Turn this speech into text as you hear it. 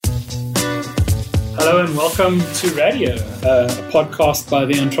Hello and welcome to Radio, a podcast by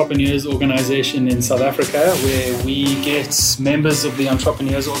the Entrepreneurs Organization in South Africa, where we get members of the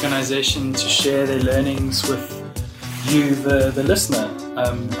Entrepreneurs Organization to share their learnings with you, the listener.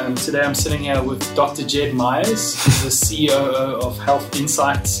 And today I'm sitting here with Dr. Jed Myers, the COO of Health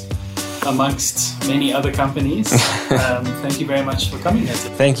Insights, amongst many other companies. Thank you very much for coming here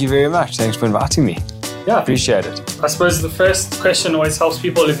today. Thank you very much. Thanks for inviting me. Yeah, appreciate it. I suppose the first question always helps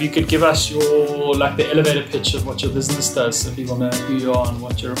people if you could give us the elevator pitch of what your business does, so people know who you are and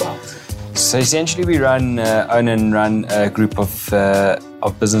what you're about. So essentially, we own and run a group of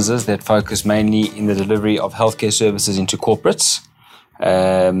businesses that focus mainly in the delivery of healthcare services into corporates,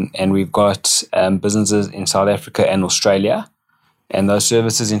 and we've got businesses in South Africa and Australia, and those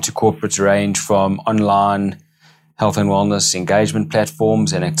services into corporates range from online health and wellness engagement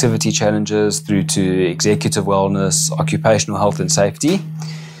platforms and activity challenges through to executive wellness, occupational health and safety.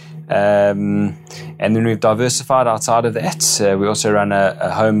 And then we've diversified outside of that. We also run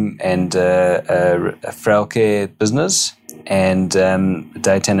a home and a frail care business and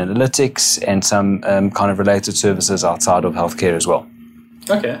data and analytics and some kind of related services outside of healthcare as well.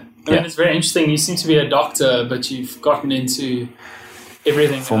 Okay. I mean, it's very interesting. You seem to be a doctor, but you've gotten into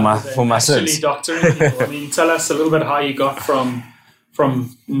everything for my actually doctoring people. I mean, tell us a little bit how you got from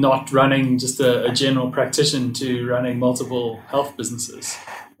not running just a general practitioner to running multiple health businesses.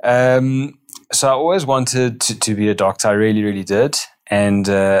 So I always wanted to be a doctor. I really, really did. And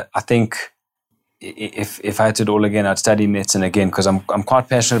I think if I had to do it all again, I'd study medicine again because I'm quite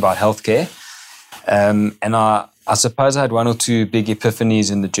passionate about healthcare. And I suppose I had one or two big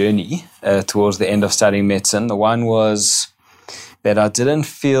epiphanies in the journey towards the end of studying medicine. The one was that I didn't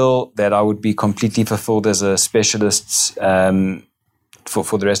feel that I would be completely fulfilled as a specialist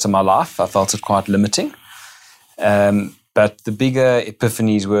for the rest of my life. I felt it quite limiting. But the bigger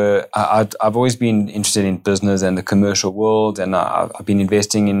epiphanies were, I've always been interested in business and the commercial world, and I've been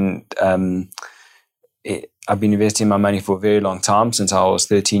investing in my money for a very long time, since I was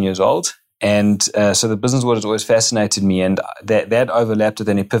 13 years old. And so the business world has always fascinated me, and that overlapped with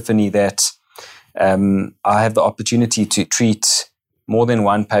an epiphany that I have the opportunity to treat more than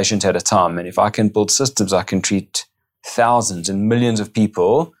one patient at a time. And if I can build systems, I can treat thousands and millions of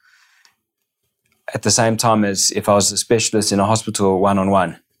people at the same time as if I was a specialist in a hospital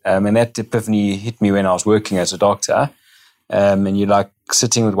one-on-one. And that epiphany hit me when I was working as a doctor. And you're like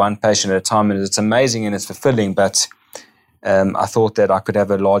sitting with one patient at a time, and it's amazing and it's fulfilling, but I thought that I could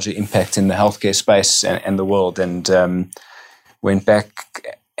have a larger impact in the healthcare space and the world, and went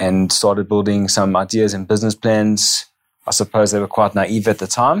back and started building some ideas and business plans. I suppose they were quite naive at the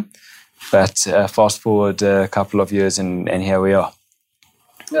time, but fast forward a couple of years and here we are.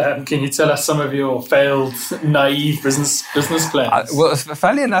 Can you tell us some of your failed, naive business plans? Well,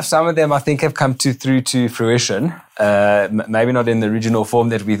 funnily enough, some of them I think have come through to fruition. Maybe not in the original form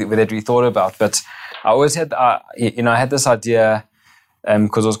that we thought about, but I always had, I had this idea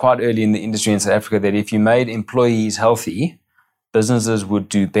because I was quite early in the industry in South Africa that if you made employees healthy, businesses would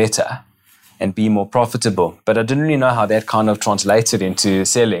do better and be more profitable. But I didn't really know how that kind of translated into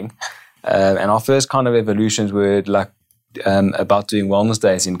selling. And our first kind of evolutions were about doing wellness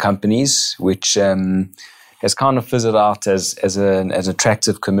days in companies, which has kind of fizzled out as an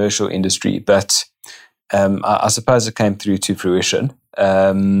attractive commercial industry. But I suppose it came through to fruition.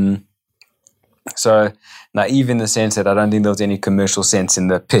 So naive in the sense that I don't think there was any commercial sense in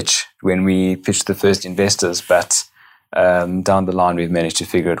the pitch when we pitched the first investors, but down the line we've managed to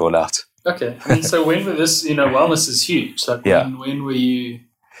figure it all out. Okay. I mean, so when were this, wellness is huge. Like when were you?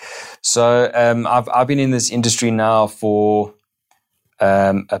 So I've been in this industry now for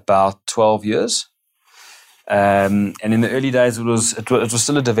about 12 years. And in the early days, it was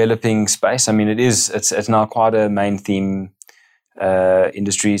still a developing space. I mean, it's now quite a mainstream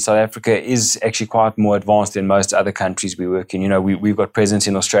industry. South Africa is actually quite more advanced than most other countries we work in. We've got presence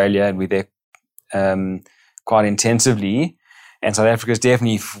in Australia, and we're there quite intensively. And South Africa is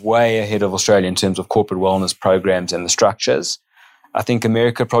definitely way ahead of Australia in terms of corporate wellness programs and the structures. I think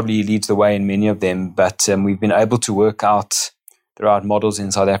America probably leads the way in many of them, but we've been able to work out the right models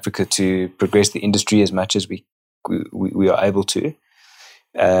in South Africa to progress the industry as much as we are able to.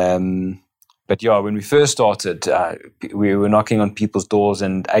 But yeah, when we first started, we were knocking on people's doors,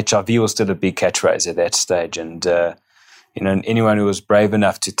 and HIV was still a big catchphrase at that stage. And anyone who was brave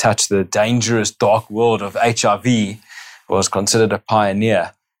enough to touch the dangerous dark world of HIV was considered a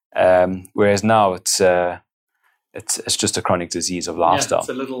pioneer. Whereas now it's just a chronic disease of lifestyle. Yeah, it's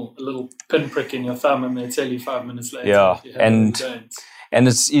a little pinprick in your thumb, and they tell you 5 minutes later. Yeah, and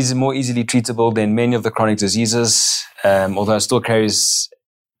it's more easily treatable than many of the chronic diseases, although it still carries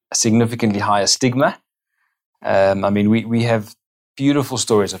a significantly higher stigma. We have beautiful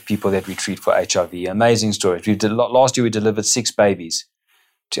stories of people that we treat for HIV, amazing stories. Last year we delivered 6 babies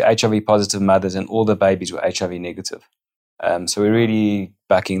to HIV positive mothers, and all the babies were HIV negative. So we're really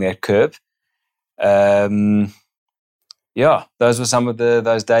bucking that curve. Those were some of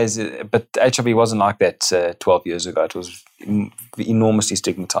those days, but HIV wasn't like that 12 years ago. It was enormously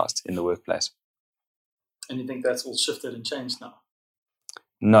stigmatized in the workplace. And you think that's all shifted and changed now?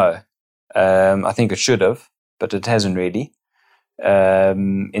 No. I think it should have, but it hasn't really.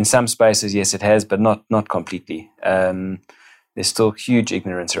 In some spaces, yes, it has, but not completely. There's still huge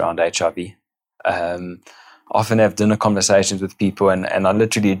ignorance around HIV. Often have dinner conversations with people, and I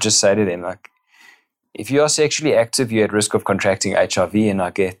literally just say to them, like, if you are sexually active, you're at risk of contracting HIV, and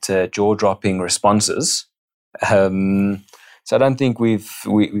I get jaw-dropping responses. So I don't think we've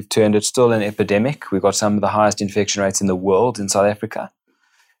turned it. Still an epidemic. We've got some of the highest infection rates in the world in South Africa.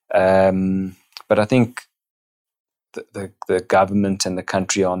 But I think the government and the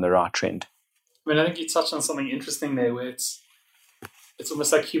country are on the right trend. I think you touched on something interesting there, where it's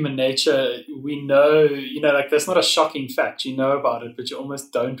almost like human nature. We know, like that's not a shocking fact. You know about it, but you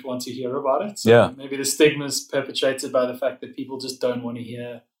almost don't want to hear about it. So maybe the stigma is perpetuated by the fact that people just don't want to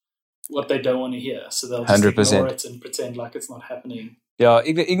hear what they don't want to hear. So they'll just 100%. ignore it and pretend like it's not happening. Yeah,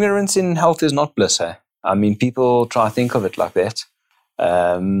 ignorance in health is not bliss. Eh? People try to think of it like that.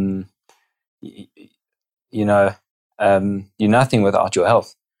 You're nothing without your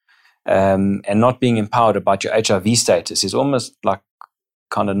health. And not being empowered about your HIV status is almost like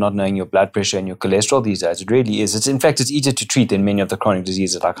kind of not knowing your blood pressure and your cholesterol these days. It really is. In fact, it's easier to treat than many of the chronic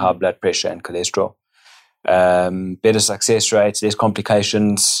diseases like high blood pressure and cholesterol. Better success rates, less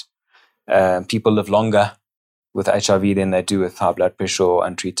complications. People live longer with HIV than they do with high blood pressure or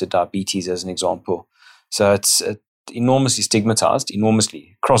untreated diabetes, as an example. So it's enormously stigmatized,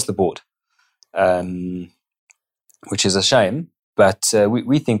 across the board, which is a shame. But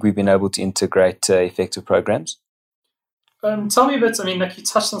we think we've been able to integrate effective programs. Tell me a bit. Like you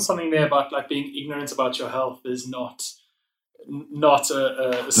touched on something there about like being ignorant about your health is not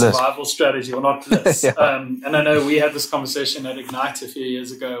a survival strategy, or not bliss. Yeah. And I know we had this conversation at Ignite a few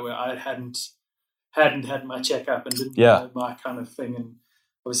years ago where I hadn't had my checkup and didn't know my kind of thing. And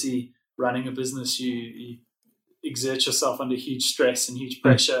obviously, running a business, you exert yourself under huge stress and huge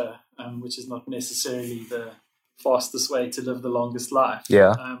pressure, which is not necessarily the fastest way to live the longest life.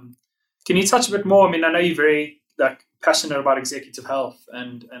 Yeah. Can you touch a bit more? I know you're very passionate about executive health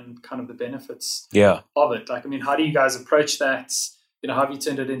and kind of the benefits of it. How do you guys approach that? How have you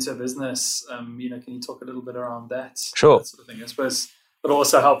turned it into a business? Can you talk a little bit around that? Sure. That sort of thing, I suppose. But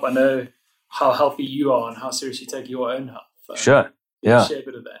also help. I know how healthy you are and how seriously you take your own health. Sure. Yeah. Share a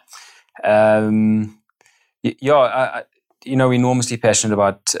bit of that. We're enormously passionate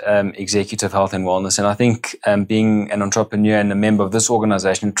about executive health and wellness. And I think being an entrepreneur and a member of this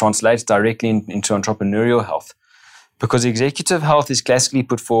organization translates directly into entrepreneurial health, because executive health is classically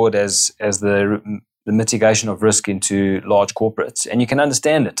put forward as the mitigation of risk into large corporates. And you can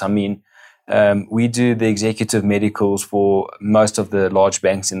understand it. We do the executive medicals for most of the large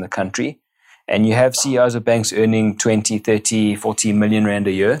banks in the country. And you have CEOs of banks earning 20, 30, 40 million rand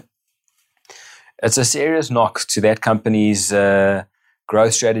a year. It's a serious knock to that company's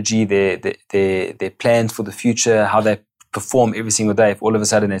growth strategy, their plans for the future, how they perform every single day if all of a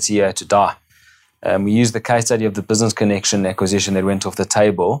sudden that CEO had to die. We use the case study of the Business Connection acquisition that went off the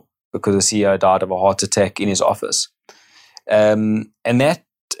table because the CEO died of a heart attack in his office. And that,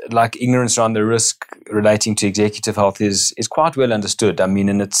 like ignorance around the risk relating to executive health is quite well understood.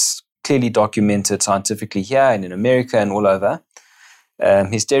 And it's clearly documented scientifically here and in America and all over.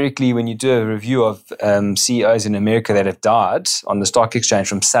 Hysterically, when you do a review of CEOs in America that have died on the stock exchange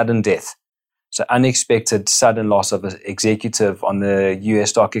from sudden death, so unexpected sudden loss of an executive on the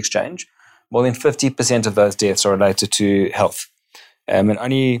US stock exchange, more than 50% of those deaths are related to health. And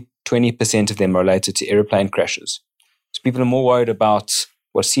only 20% of them are related to airplane crashes. So people are more worried about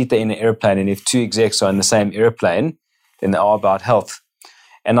what seat they're in an airplane, and if 2 execs are in the same airplane, than they are about health.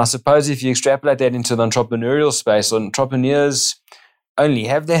 And I suppose if you extrapolate that into the entrepreneurial space, entrepreneurs only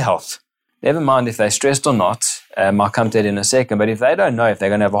have their health. Never mind if they're stressed or not. I'll come to that in a second. But if they don't know if they're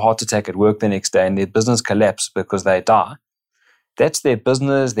going to have a heart attack at work the next day and their business collapse because they die, that's their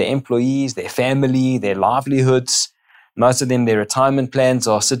business, their employees, their family, their livelihoods. Most of them, their retirement plans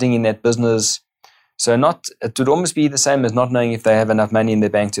are sitting in that business. So it would almost be the same as not knowing if they have enough money in their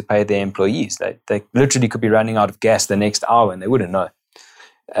bank to pay their employees. They literally could be running out of gas the next hour and they wouldn't know.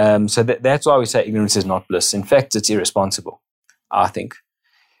 So that's why we say ignorance is not bliss. In fact, it's irresponsible, I think.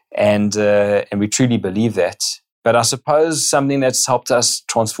 And we truly believe that. But I suppose something that's helped us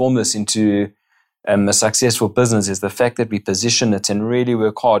transform this into a successful business is the fact that we position it and really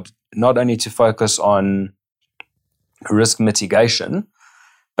work hard, not only to focus on risk mitigation,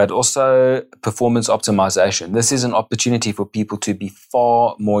 but also performance optimization. This is an opportunity for people to be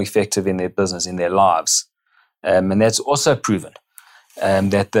far more effective in their business, in their lives. And that's also proven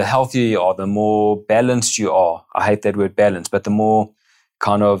that the healthier you are, the more balanced you are. I hate that word balance, but the more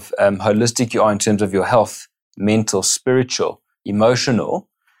kind of holistic you are in terms of your health, mental, spiritual, emotional,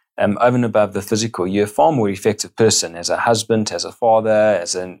 over and above the physical, you're a far more effective person as a husband, as a father,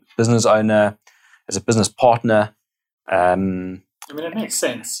 as a business owner, as a business partner. I mean, it makes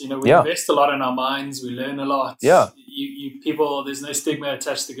sense. We invest a lot in our minds. We learn a lot. Yeah. People, there's no stigma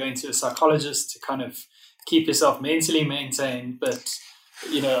attached to going to a psychologist to kind of keep yourself mentally maintained. But,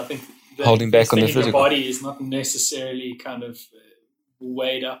 I think holding back on the physical, your body is not necessarily kind of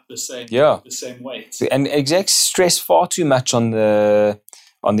weighed up the same weight. And execs stress far too much on the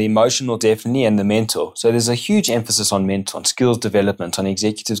emotional, definitely, and the mental. So there's a huge emphasis on mental, on skills development, on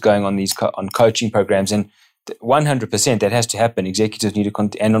executives going on these on coaching programs, and 100% that has to happen. Executives need to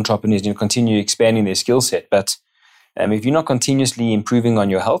and entrepreneurs need to continue expanding their skill set. But if you're not continuously improving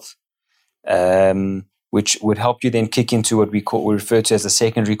on your health, which would help you then kick into what we refer to as the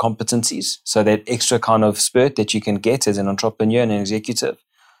secondary competencies, so that extra kind of spurt that you can get as an entrepreneur and an executive,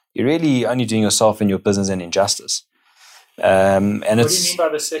 you're really only doing yourself and your business an injustice. And what do you mean by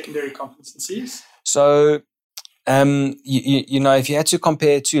the secondary competencies? So, if you had to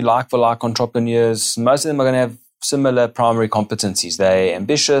compare two like-for-like entrepreneurs, most of them are going to have similar primary competencies. They're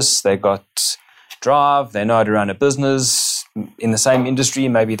ambitious, they got drive, they know how to run a business. In the same industry,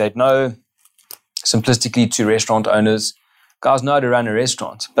 maybe they'd know, simplistically, to restaurant owners, guys know how to run a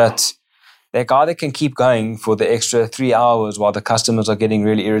restaurant, but that guy that can keep going for the extra 3 hours while the customers are getting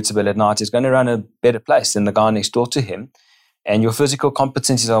really irritable at night is going to run a better place than the guy next door to him. And your physical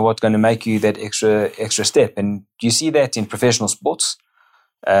competencies are what's going to make you that extra step. And you see that in professional sports.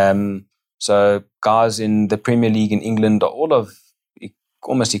 So guys in the Premier League in England are all of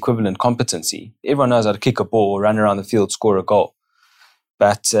almost equivalent competency. Everyone knows how to kick a ball, run around the field, score a goal.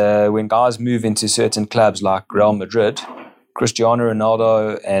 But when guys move into certain clubs like Real Madrid, Cristiano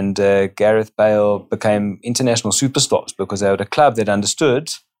Ronaldo and Gareth Bale became international superstars because they were a club that understood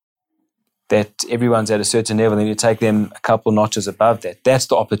that everyone's at a certain level and you take them a couple notches above that. That's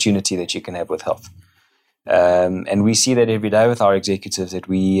the opportunity that you can have with health. And we see that every day with our executives, that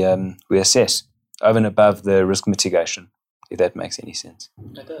we assess over and above the risk mitigation, if that makes any sense.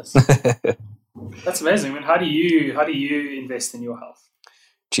 It does. That's amazing. I mean, how do you invest in your health?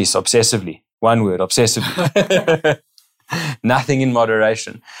 Geez, obsessively. One word, obsessively. Nothing in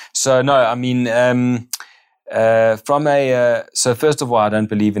moderation. So no, I mean, so first of all, I don't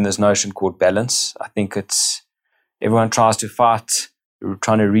believe in this notion called balance. I think everyone tries to fight,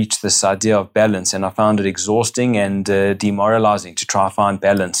 trying to reach this idea of balance, and I found it exhausting and demoralizing to try to find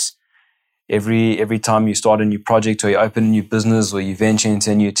balance. Every time you start a new project or you open a new business or you venture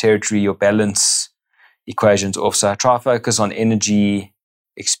into a new territory, your balance equation's off. So I try to focus on energy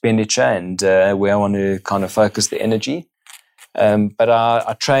expenditure and where I want to kind of focus the energy. But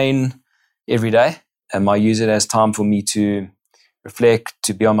I train every day, and I use it as time for me to reflect,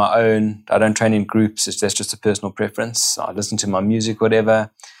 to be on my own. I don't train in groups. That's just a personal preference. I listen to my music,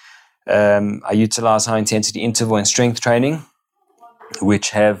 whatever. I utilize high intensity interval and strength training, which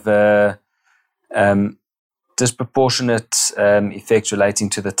have disproportionate effects relating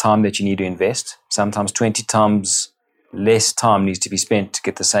to the time that you need to invest. Sometimes 20 times less time needs to be spent to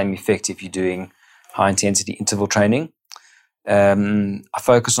get the same effect if you're doing high intensity interval training. I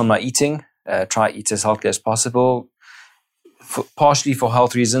focus on my eating, try to eat as healthy as possible, partially for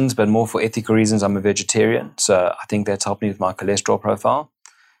health reasons, but more for ethical reasons. I'm a vegetarian, so I think that's helped me with my cholesterol profile.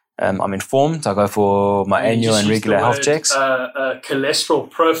 I'm informed. I go for my annual and regular health checks. Cholesterol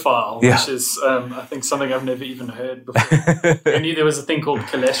profile, which is, I think, something I've never even heard before. I knew there was a thing called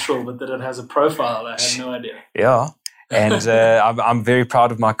cholesterol, but that it has a profile, I had no idea. Yeah. And I'm very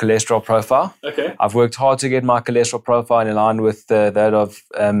proud of my cholesterol profile. Okay. I've worked hard to get my cholesterol profile in line with that of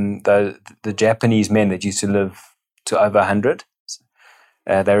the Japanese men that used to live to over 100.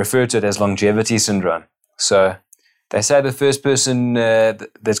 They refer to it as longevity syndrome. So they say the first person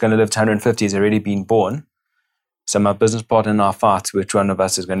that's going to live to 150 has already been born. So my business partner and I fight which one of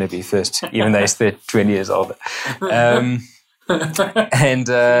us is going to be first, even though he's 20 years older. And you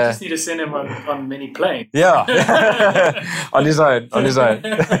just need to send him on many planes. Yeah, on his own.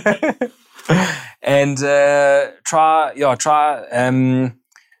 And try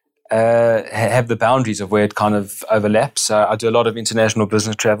have the boundaries of where it kind of overlaps. So I do a lot of international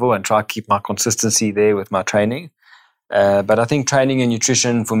business travel and try to keep my consistency there with my training. But I think training and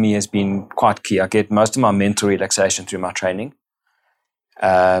nutrition for me has been quite key. I get most of my mental relaxation through my training.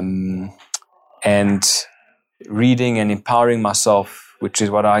 And reading and empowering myself, which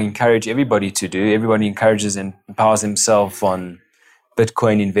is what I encourage everybody to do. Everybody encourages and empowers themselves on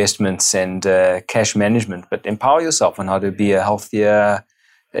Bitcoin investments and cash management, but empower yourself on how to be a healthier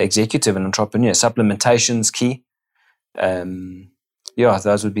executive and entrepreneur. Supplementation's key.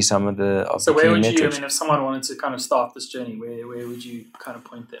 Those would be some of the So where would metrics. you, I mean, if someone wanted to kind of start this journey, where would you kind of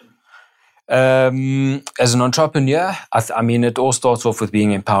point them? As an entrepreneur, I mean, it all starts off with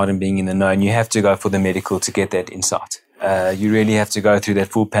being empowered and being in the know, and you have to go for the medical to get that insight. You really have to go through that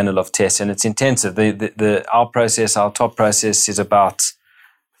full panel of tests, and it's intensive. Our top process is about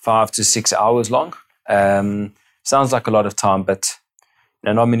 5 to 6 hours long. Sounds like a lot of time, but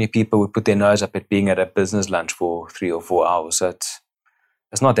not many people would put their nose up at being at a business lunch for 3 or 4 hours. So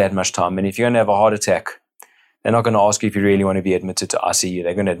it's not that much time. And if you're going to have a heart attack, they're not going to ask you if you really want to be admitted to ICU.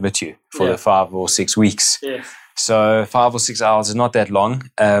 They're going to admit you for the 5 or 6 weeks. Yes. So 5 or 6 hours is not that long.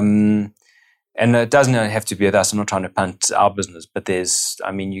 And it doesn't have to be with us. I'm not trying to punt our business, but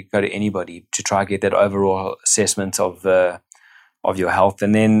you go to anybody to try to get that overall assessment of your health.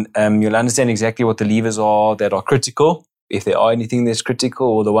 And then you'll understand exactly what the levers are that are critical, if there are anything that's critical,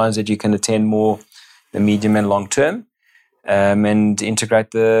 or the ones that you can attend more the medium and long term. And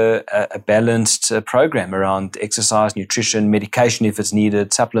integrate a balanced program around exercise, nutrition, medication if it's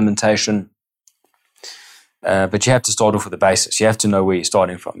needed, supplementation. But you have to start off with the basis. You have to know where you're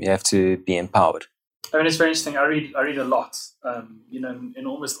starting from. You have to be empowered. I mean, it's very interesting. I read a lot. In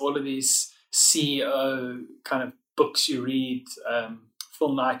almost all of these CEO kind of books you read,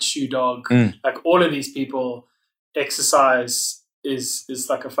 Phil Knight, Shoe Dog, like all of these people, exercise is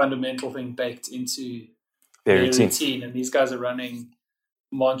like a fundamental thing baked into their routine. And these guys are running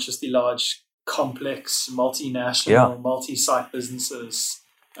monstrously large, complex, multinational, multi-site businesses,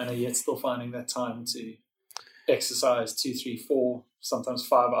 and are yet still finding that time to exercise 2, 3, 4, sometimes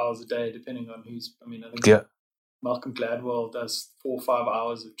 5 hours a day, depending on who's. I mean, I think Malcolm Gladwell does 4 or 5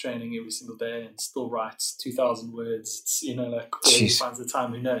 hours of training every single day and still writes 2,000 words. It's, where he finds the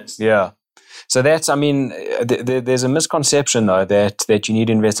time, who knows? Yeah. So that's, I mean, there's a misconception though that you need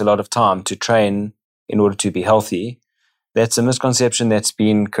to invest a lot of time to train in order to be healthy. That's a misconception that's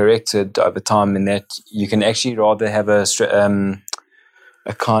been corrected over time, in that you can actually rather have a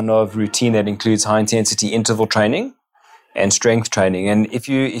kind of routine that includes high intensity interval training and strength training. And if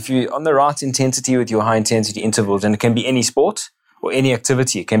you on the right intensity with your high intensity intervals, and it can be any sport or any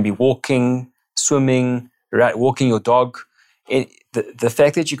activity, it can be walking, swimming, walking your dog. The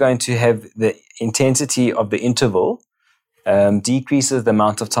fact that you're going to have the intensity of the interval decreases the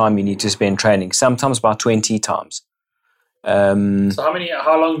amount of time you need to spend training, sometimes by 20 times. So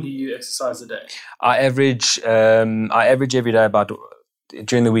how long do you exercise a day? I average every day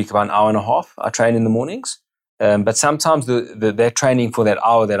during the week about an hour and a half. I train in the mornings. But sometimes that training for that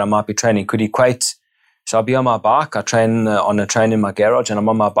hour that I might be training could equate. So I'll be on my bike. I train on a train in my garage, and I'm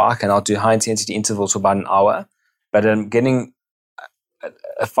on my bike, and I'll do high intensity intervals for about an hour. But I'm getting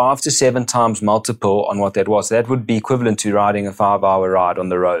a 5 to 7 times multiple on what that was. That would be equivalent to riding a 5-hour ride on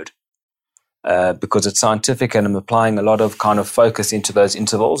the road, because it's scientific, and I'm applying a lot of kind of focus into those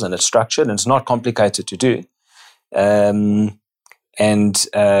intervals, and it's structured, and it's not complicated to do. And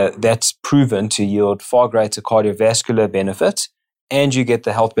that's proven to yield far greater cardiovascular benefit, and you get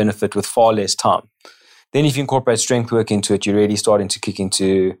the health benefit with far less time. Then if you incorporate strength work into it, you're really starting to kick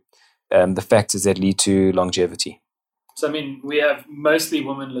into the factors that lead to longevity. So, I mean, we have mostly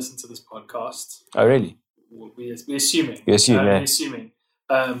women listen to this podcast. Oh, really? We're assuming. You assume, We're assuming.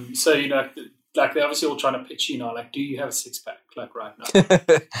 So, like they're obviously all trying to pitch you now, like, do you have a six-pack, like, right now?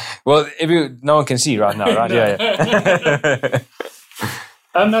 Well, no one can see right now, right? Yeah.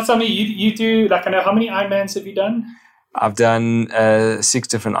 That's something you do. Like, I know, how many Ironmans have you done? I've done 6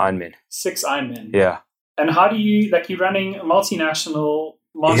 different Ironmen. 6 Ironmen. Yeah. And how do you, like, you're running a multinational,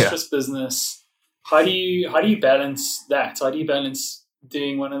 monstrous business. How do you balance that? How do you balance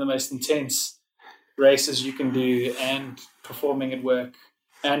doing one of the most intense races you can do, and performing at work,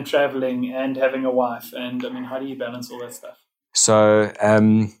 and traveling, and having a wife? And I mean, how do you balance all that stuff? So,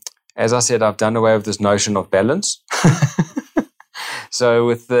 as I said, I've done away with this notion of balance. So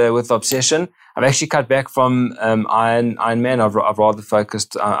with Obsession, I've actually cut back from Ironman. I've rather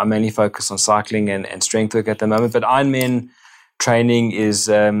focused. I mainly focus on cycling and strength work at the moment. But Ironman training is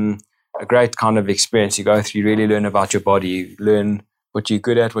a great kind of experience. You go through, you really learn about your body. You learn what you're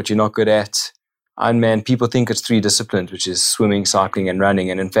good at, what you're not good at, Ironman, people think it's 3 disciplines, which is swimming, cycling, and running.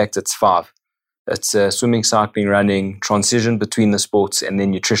 And in fact, it's 5. It's swimming, cycling, running, transition between the sports, and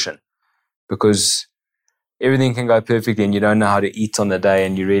then nutrition. Because everything can go perfectly and you don't know how to eat on the day,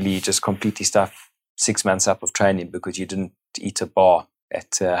 and you really just completely stuff 6 months up of training because you didn't eat a bar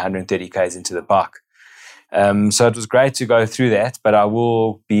at 130 Ks into the park. So it was great to go through that, but I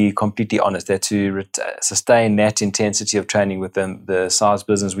will be completely honest that to sustain that intensity of training with the size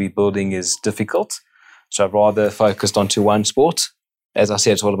business we're building is difficult. So I've rather focused onto one sport. As I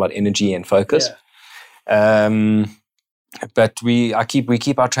said, it's all about energy and focus. Yeah. But we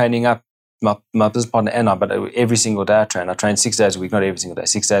keep our training up. My business partner and I, but every single day I train. I train 6 days a week, not every single day,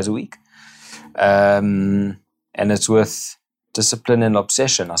 6 days a week. And it's with discipline and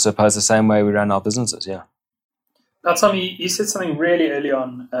obsession. I suppose the same way we run our businesses, yeah. Now, Tommy, you said something really early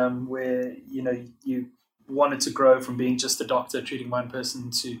on where, you wanted to grow from being just a doctor treating one person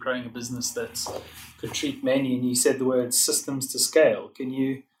to growing a business that could treat many, and you said the word systems to scale.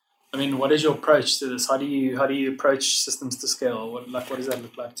 What is your approach to this? How do you approach systems to scale? What does that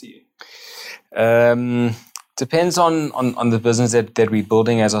look like to you? Depends on the business that we're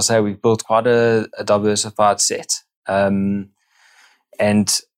building. As I say, we've built quite a diversified set. And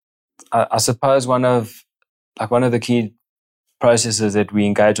I suppose one of the key processes that we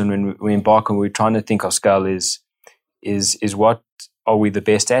engage on when we embark on, we're trying to think of scale is what are we the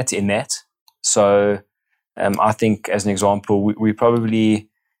best at in that? So I think, as an example, we probably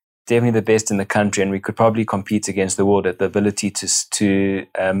definitely the best in the country, and we could probably compete against the world at the ability to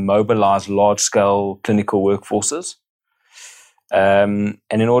mobilize large-scale clinical workforces. And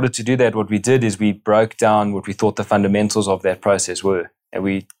in order to do that, what we did is we broke down what we thought the fundamentals of that process were. And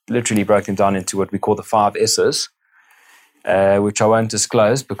we literally broke them down into what we call the 5 S's, which I won't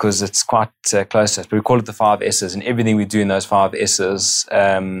disclose because it's quite close to us. But we call it the 5 S's, and everything we do in those 5 S's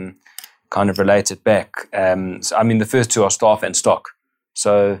kind of related back. The first 2 are staff and stock.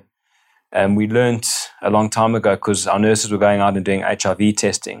 So we learned a long time ago, because our nurses were going out and doing HIV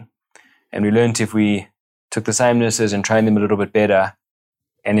testing. And we learned if we took the same nurses and trained them a little bit better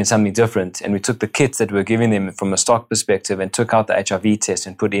and in something different, and we took the kits that we were giving them from a stock perspective and took out the HIV test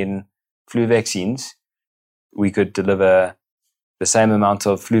and put in flu vaccines, we could deliver the same amount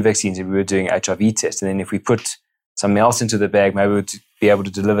of flu vaccines if we were doing HIV tests. And then if we put something else into the bag, maybe we'd be able to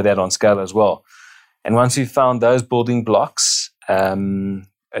deliver that on scale as well. And once we found those building blocks,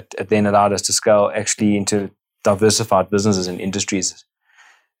 it then allowed us to scale actually into diversified businesses and industries.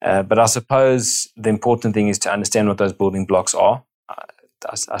 But I suppose the important thing is to understand what those building blocks are.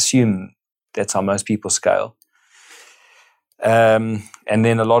 I assume that's how most people scale. And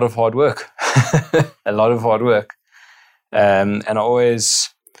then a lot of hard work. And I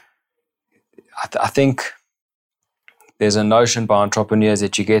think there's a notion by entrepreneurs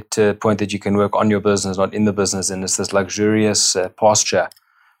that you get to a point that you can work on your business, not in the business. And it's this luxurious posture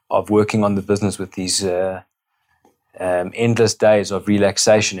of working on the business with these endless days of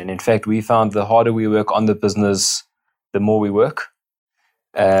relaxation. And in fact, we found the harder we work on the business, the more we work.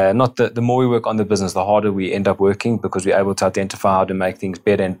 The more we work on the business, the harder we end up working, because we're able to identify how to make things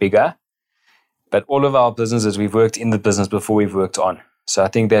better and bigger. But all of our businesses, we've worked in the business before we've worked on. So I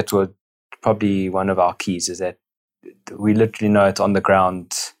think that's what probably one of our keys is, that we literally know it on the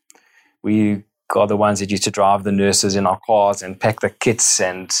ground. We are the ones that used to drive the nurses in our cars and pack the kits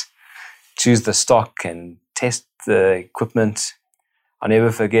and choose the stock and test the equipment. I'll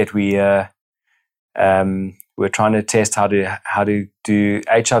never forget, we're trying to test how to do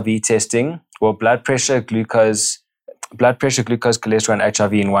HIV testing. Well, blood pressure, glucose, cholesterol, and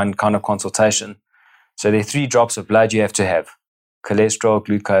HIV in one kind of consultation. So there are 3 drops of blood you have to have: cholesterol,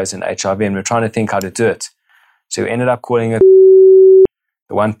 glucose, and HIV. And we're trying to think how to do it. So we ended up calling it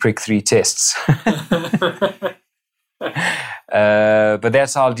the 1 prick 3 tests. But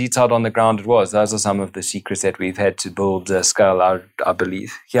that's how detailed on the ground it was. Those are some of the secrets that we've had to build scale, I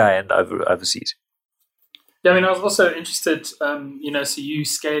believe, here and overseas. Yeah, I was also interested, so you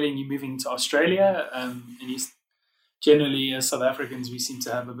scaling, you moving to Australia, and you generally, as South Africans, we seem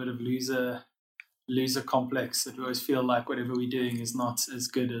to have a bit of loser complex, that we always feel like whatever we're doing is not as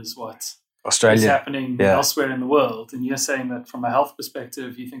good as what Australia is happening elsewhere in the world. And you're saying that from a health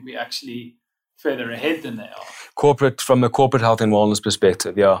perspective, you think we're actually further ahead than they are. From a corporate health and wellness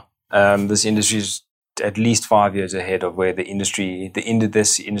perspective, yeah. This industry is at least 5 years ahead of where this industry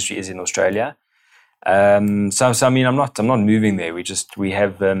is in Australia. I'm not moving there. We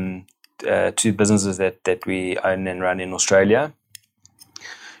have 2 businesses that we own and run in Australia.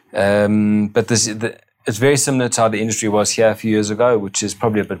 But it's very similar to how the industry was here a few years ago, which is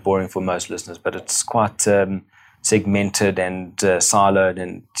probably a bit boring for most listeners, but it's quite segmented and siloed.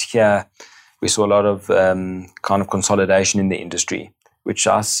 And here, we saw a lot of kind of consolidation in the industry, which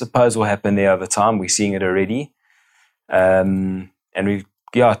I suppose will happen there over time. We're seeing it already. And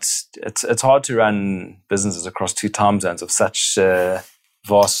it's hard to run businesses across 2 time zones of such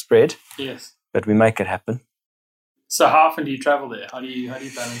vast spread. Yes. But we make it happen. So how often do you travel there? How do you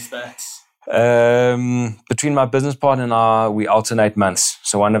balance that? Between my business partner and I, we alternate months.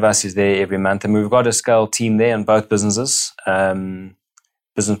 So one of us is there every month, and we've got a scale team there in both businesses.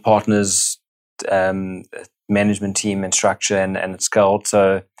 Business partners, management team and structure, and it's scaled.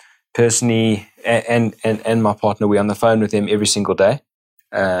 So personally, and my partner, we're on the phone with them every single day.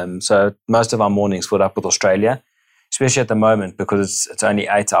 So most of our mornings filled up with Australia, especially at the moment because it's only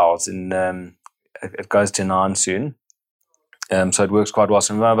 8 hours, and it goes to 9 soon. So it works quite well.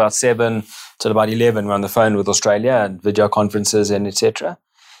 So from about 7 till about 11, we're on the phone with Australia and video conferences and etc.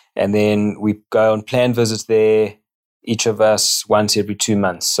 And then we go on planned visits there, each of us once every 2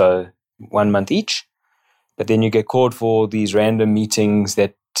 months. So 1 month each. But then you get called for these random meetings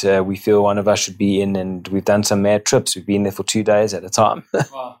that we feel one of us should be in. And we've done some mad trips. We've been there for 2 days at a time.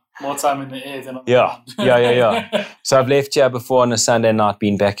 Wow. More time in the air than on the ground. Yeah. So I've left here before on a Sunday night,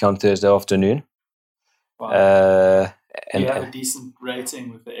 been back here on Thursday afternoon. Wow. And you have a decent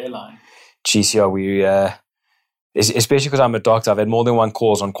rating with the airline. Geez, yeah, we, especially because I'm a doctor, I've had more than one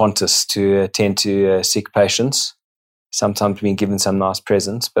calls on Qantas to attend to sick patients. Sometimes being given some nice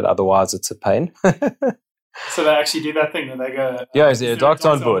presents, but otherwise it's a pain. So they actually do that thing that they go... Yeah, is there a doctor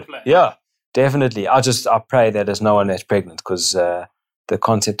on board? Yeah, definitely. I pray that there's no one that's pregnant because the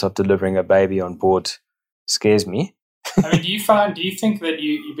concept of delivering a baby on board scares me. I mean, do you think that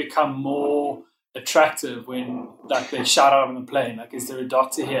you become more attractive when they shout out on the plane? Like, is there a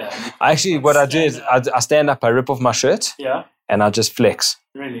doctor here? Actually, what I do is I stand up, I rip off my shirt, and I just flex.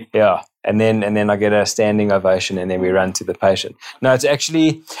 Really? Yeah, and then I get a standing ovation, and then we run to the patient. No, it's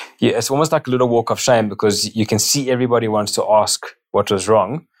actually it's almost like a little walk of shame because you can see everybody wants to ask what was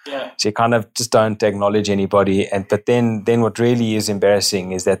wrong. Yeah. So you kind of just don't acknowledge anybody, but then what really is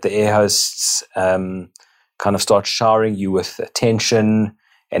embarrassing is that the air hosts kind of start showering you with attention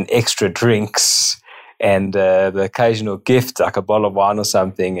and extra drinks and the occasional gift like a bottle of wine or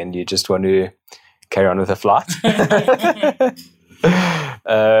something, and you just want to carry on with the flight.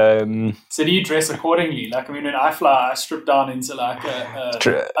 So do you dress accordingly? Like, I mean, when I fly, I strip down into like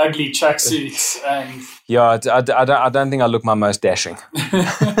a ugly tracksuit and... Yeah, I don't think I look my most dashing.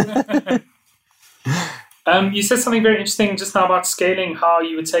 You said something very interesting just now about scaling, how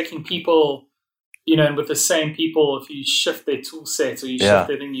you were taking people... and with the same people, if you shift their tool set or you shift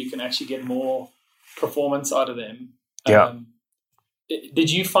their thing, you can actually get more performance out of them. Did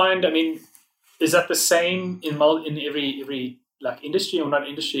you find, I mean, is that the same in every like industry or not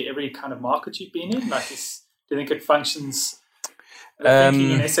industry, every kind of market you've been in? Like, do you think it functions?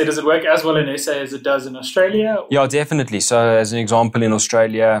 In SA, does it work as well in SA as it does in Australia? Or? Yeah, definitely. So as an example, in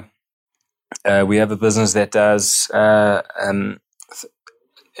Australia, we have a business that does...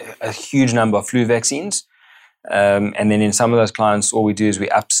 a huge number of flu vaccines. And then in some of those clients, all we do is we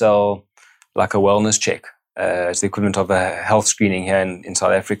upsell like a wellness check. It's the equivalent of a health screening here in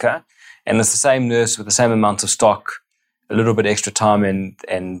South Africa. And it's the same nurse with the same amount of stock, a little bit extra time,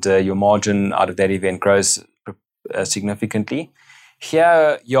 and your margin out of that event grows significantly.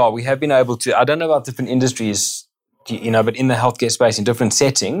 Here, we have been able to, I don't know about different industries, but in the healthcare space, in different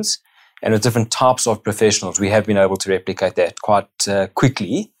settings, and with different types of professionals, we have been able to replicate that quite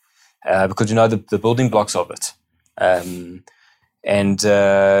quickly because the building blocks of it.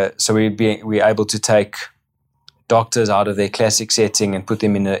 So we're able to take doctors out of their classic setting and put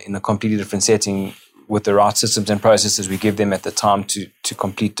them in a completely different setting with the right systems and processes we give them at the time to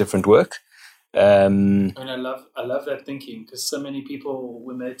complete different work. And I love that thinking because so many people,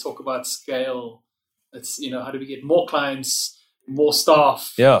 when they talk about scale, it's how do we get more clients, more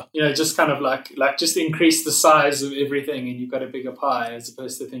staff, just kind of like just increase the size of everything and you've got a bigger pie, as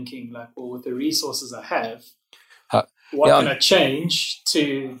opposed to thinking like, well, with the resources I have, what can I change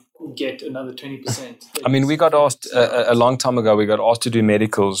to get another 20%? I mean, we got asked a long time ago, we got asked to do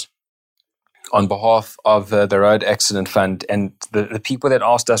medicals on behalf of the Road Accident Fund, and the people that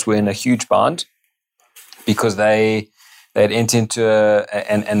asked us were in a huge bind because they had entered into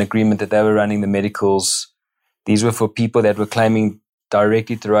an agreement that they were running the medicals. These were for people that were claiming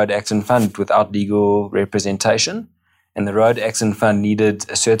directly to the Road Accident Fund without legal representation. And the Road Accident Fund needed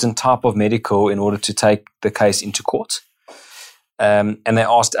a certain type of medical in order to take the case into court. And they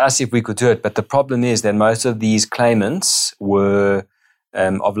asked us if we could do it. But the problem is that most of these claimants were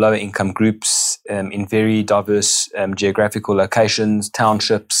of lower income groups in very diverse geographical locations,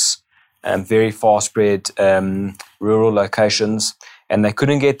 townships, very far spread rural locations. and they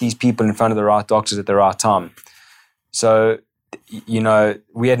couldn't get these people in front of the right doctors at the right time. So,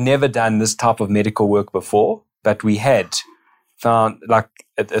 we had never done this type of medical work before, but we had found, like,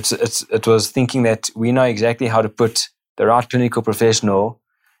 it was thinking that we know exactly how to put the right clinical professional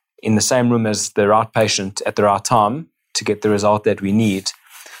in the same room as the right patient at the right time to get the result that we need.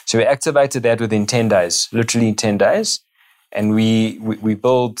 So we activated that within 10 days, literally 10 days. And we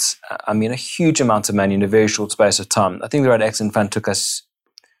built, a huge amount of money in a very short space of time. I think the Road Accident Fund took us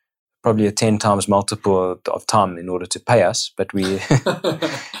probably a 10 times multiple of time in order to pay us, but we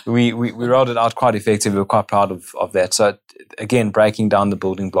rolled it out quite effectively. We're quite proud of that. So again, breaking down the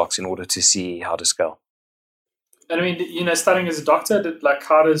building blocks in order to see how to scale. And starting as a doctor,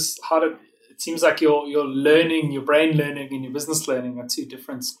 it seems like your learning, your brain learning and your business learning are two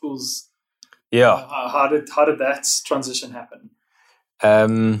different schools. Yeah. How did that transition happen?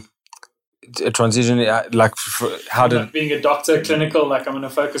 A transition, being a doctor, clinical, like I'm going to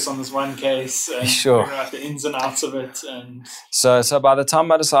focus on this one case and sure. figure out the ins and outs of it. And so by the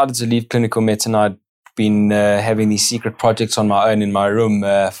time I decided to leave clinical medicine, I'd been having these secret projects on my own in my room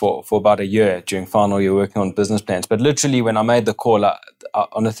for about a year during final year, working on business plans. But literally, when I made the call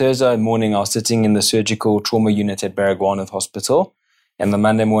on a Thursday morning, I was sitting in the surgical trauma unit at Baragwanath Hospital, and the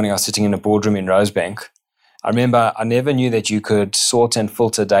Monday morning, I was sitting in a boardroom in Rosebank. I remember I never knew that you could sort and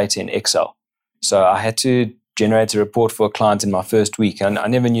filter data in Excel. So I had to generate a report for a client in my first week. And I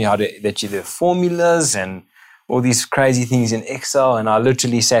never knew that you do formulas and all these crazy things in Excel. And I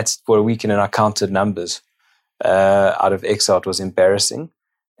literally sat for a weekend and I counted numbers out of Excel. It was embarrassing.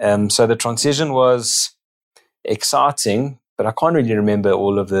 So the transition was exciting, but I can't really remember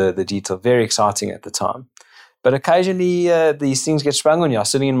all of the detail. Very exciting at the time. But occasionally these things get sprung on you. I was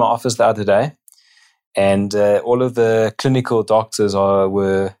sitting in my office the other day, and all of the clinical doctors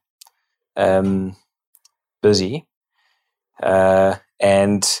were busy,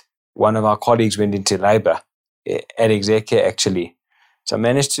 and one of our colleagues went into labor at Executive actually. So I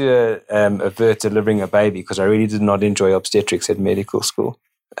managed to avert delivering a baby because I really did not enjoy obstetrics at medical school.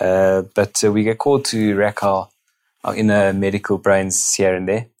 But we get called to rack our inner medical brains here and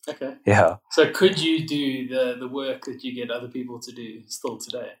there. Okay. Yeah. So could you do the work that you get other people to do still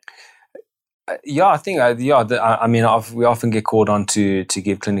today? Yeah, I think. We often get called on to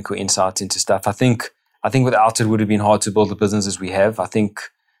give clinical insights into stuff. I think without it would have been hard to build the businesses we have. I think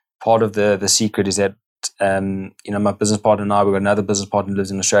part of the secret is that my business partner and I, we've got another business partner who lives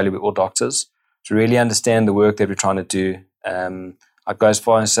in Australia. We're all doctors, to really understand the work that we're trying to do. I'd go as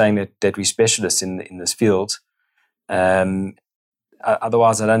far as saying that we're specialists in this field.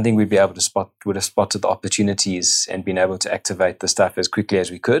 Otherwise, I don't think would have spotted the opportunities and been able to activate the stuff as quickly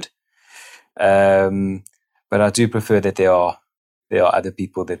as we could. But I do prefer that there are other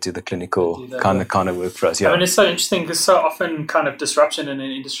people that do the clinical kind of work for us. Yeah. It's so interesting because so often kind of disruption in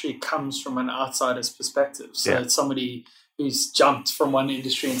an industry comes from an outsider's perspective. So it's somebody who's jumped from one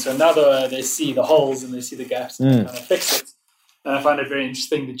industry into another. They see the holes and they see the gaps and they kind of fix it. And I find it very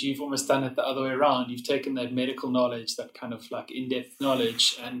interesting that you've almost done it the other way around. You've taken that medical knowledge, that kind of like in-depth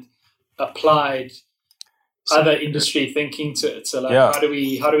knowledge, and applied other industry thinking to it. So how do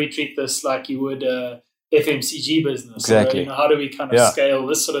we treat this like you would a FMCG business? Exactly. Or, how do we kind of scale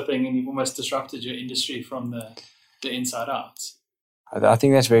this sort of thing? And you've almost disrupted your industry from the inside out. I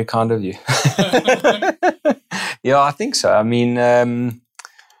think that's very kind of you. Yeah, I think so. I mean,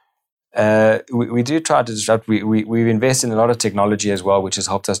 we do try to disrupt. We've invested in a lot of technology as well, which has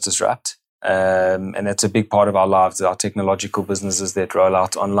helped us disrupt. And that's a big part of our lives, our technological businesses that roll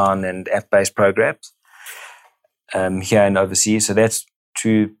out online and app-based programs here and overseas. So that's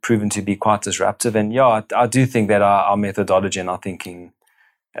proven to be quite disruptive. And I do think that our methodology and our thinking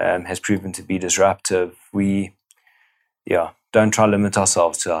has proven to be disruptive. We don't try to limit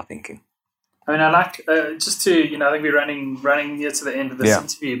ourselves to our thinking. I mean, I like just to, I think we're running near to the end of this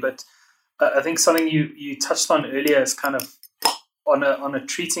interview, but I think something you touched on earlier is kind of on a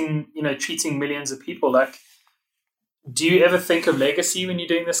treating millions of people. Like, do you ever think of legacy when you're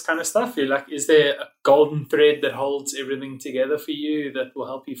doing this kind of stuff? You're like, is there a golden thread that holds everything together for you that will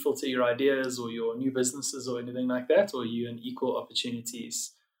help you filter your ideas or your new businesses or anything like that? Or are you an equal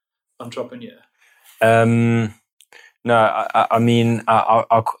opportunities entrepreneur? No, I mean,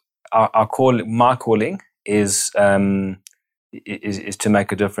 our calling is to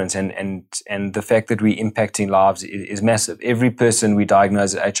make a difference, and the fact that we're impacting lives is massive. Every person we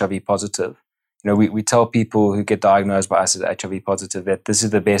diagnose as HIV positive, we tell people who get diagnosed by us as HIV positive that this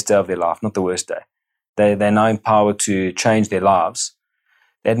is the best day of their life, not the worst day. They're now empowered to change their lives.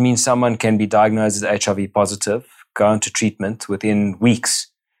 That means someone can be diagnosed as HIV positive, go into treatment within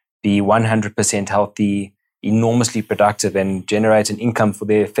weeks, be 100% healthy, enormously productive and generate an income for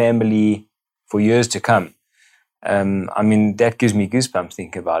their family for years to come. I mean, that gives me goosebumps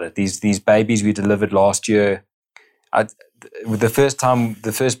thinking about it. These babies we delivered last year,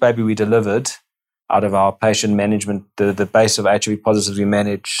 the first baby we delivered out of our patient management, the base of HIV positives we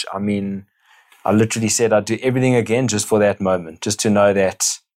manage, I mean, I literally said I'd do everything again just for that moment, just to know that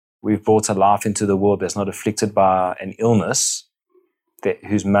we've brought a life into the world that's not afflicted by an illness,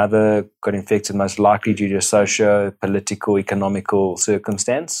 whose mother got infected most likely due to a socio-political, economical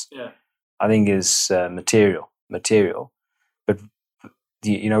circumstance. Yeah. I think is material. But,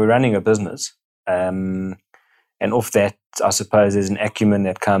 we're running a business. And off that, I suppose there's an acumen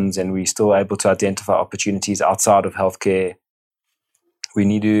that comes, and we're still able to identify opportunities outside of healthcare. We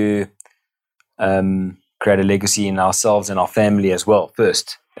need to create a legacy in ourselves and our family as well,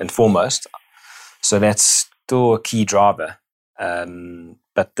 first and foremost. So that's still a key driver.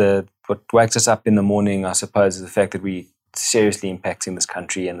 But what wakes us up in the morning, I suppose, is the fact that we're seriously impacting this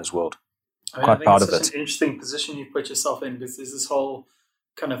country and this world. I think it's such an interesting position you put yourself in, because there's this whole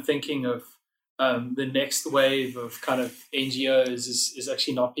kind of thinking of the next wave of kind of NGOs is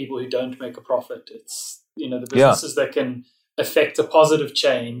actually not people who don't make a profit. It's, the businesses that can affect a positive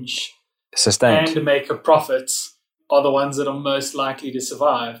change, sustained, and make a profit are the ones that are most likely to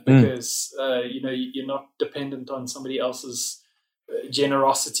survive, because, you're not dependent on somebody else's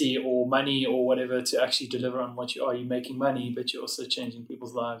generosity or money or whatever to actually deliver on what you are. You're making money, but you're also changing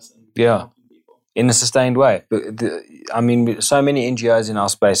people's lives and helping people in a sustained way. But so many NGOs in our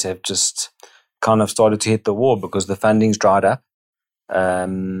space have just kind of started to hit the wall because the funding's dried up,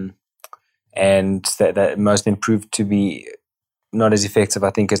 and that most of them proved to be not as effective,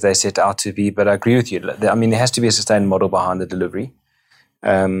 I think, as they set out to be. But I agree with you. I mean, there has to be a sustained model behind the delivery.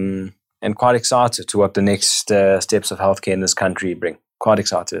 And quite excited to what the next steps of healthcare in this country bring. Quite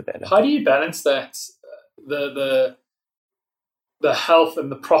excited at that. How do you balance that, the health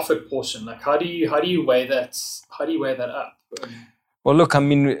and the profit portion? Like, how do you weigh that? How do you weigh that up? Well, look, I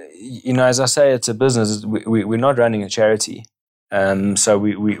mean, as I say, it's a business. We're not running a charity, so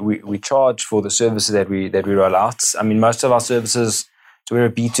we charge for the services that we roll out. I mean, most of our services. So we're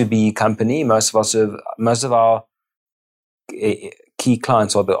a B2B company. Most of our key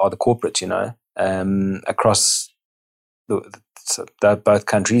clients are the corporates, across both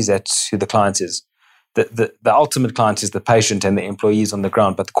countries. That's who the client is. The ultimate client is the patient and the employees on the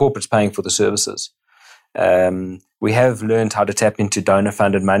ground, but the corporate's paying for the services. We have learned how to tap into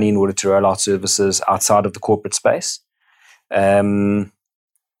donor-funded money in order to roll out services outside of the corporate space.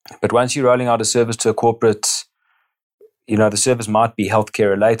 But once you're rolling out a service to a corporate, the service might be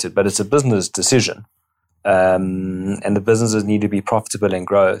healthcare related, but it's a business decision. And the businesses need to be profitable and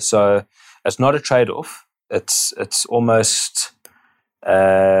grow. So it's not a trade-off. It's almost,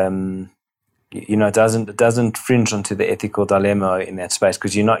 it doesn't fringe onto the ethical dilemma in that space,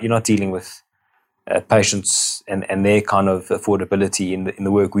 because you're not dealing with patients and their kind of affordability in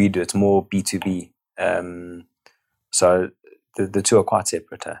the work we do. It's more B2B. So the two are quite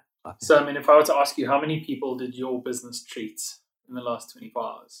separate. So, I mean, if I were to ask you, how many people did your business treat in the last 24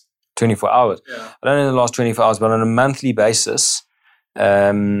 hours? 24 hours. Yeah. I don't know in the last 24 hours, but on a monthly basis,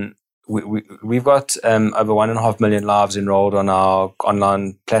 we've got over 1.5 million lives enrolled on our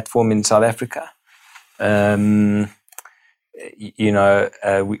online platform in South Africa.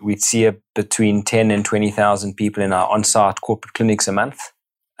 We'd see between 10 and 20,000 people in our on-site corporate clinics a month.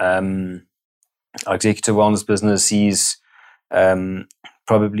 Our executive wellness business sees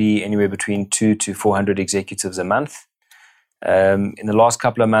probably anywhere between 200 to 400 executives a month. In the last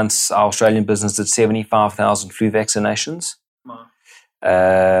couple of months, our Australian business did 75,000 flu vaccinations. Wow.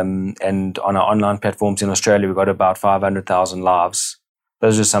 And on our online platforms in Australia, we've got about 500,000 lives.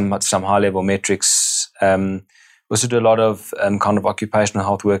 Those are some high-level metrics. We also do a lot of kind of occupational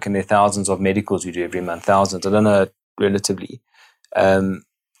health work, and there are thousands of medicals we do every month. Thousands, I don't know, relatively.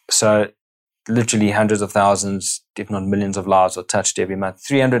 So literally hundreds of thousands, if not millions of lives are touched every month.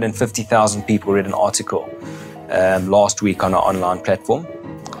 350,000 people read an article last week on our online platform.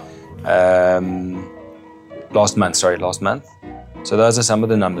 Last month. So those are some of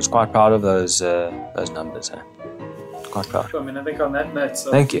the numbers. Quite proud of those numbers. Quite proud. I mean, I think on that note,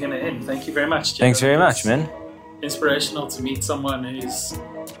 so thank you. Going to end. Thank you very much, Jacob. Thanks very much, man. Inspirational to meet someone who's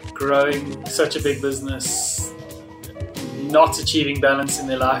growing such a big business, not achieving balance in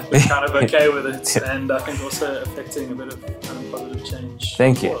their life, but kind of okay with it, and I think also affecting a bit of kind of positive change.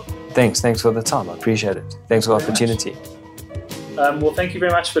 Thank you. Thanks for the time. I appreciate it. Thanks for the opportunity. Well, thank you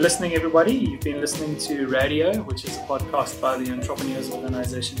very much for listening, everybody. You've been listening to Radio, which is a podcast by the Entrepreneurs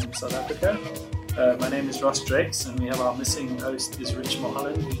Organization in South Africa. My name is Ross Drakes, and we have our missing host is Rich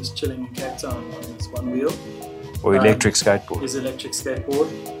Mulholland, who's chilling in Cape Town on his one wheel. Or electric skateboard. His electric skateboard.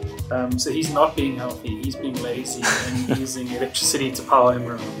 So he's not being healthy, he's being lazy and using electricity to power him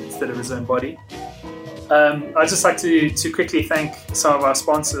around instead of his own body. I'd just like to quickly thank some of our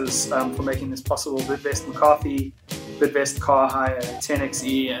sponsors for making this possible. Bidvest McCarthy, Bidvest Car Hire,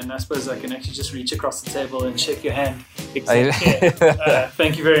 10xe, and I suppose I can actually just reach across the table and shake your hand.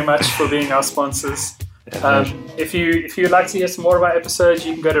 Thank you very much for being our sponsors. If you'd like to hear some more of our episodes,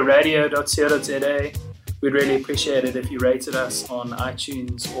 you can go to radio.co.za. We'd really appreciate it if you rated us on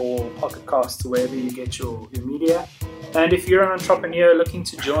iTunes or Pocket Casts, wherever you get your media. And if you're an entrepreneur looking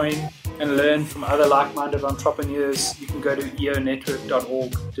to join and learn from other like-minded entrepreneurs, you can go to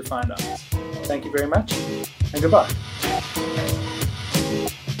eonetwork.org to find out. Thank you very much, and goodbye.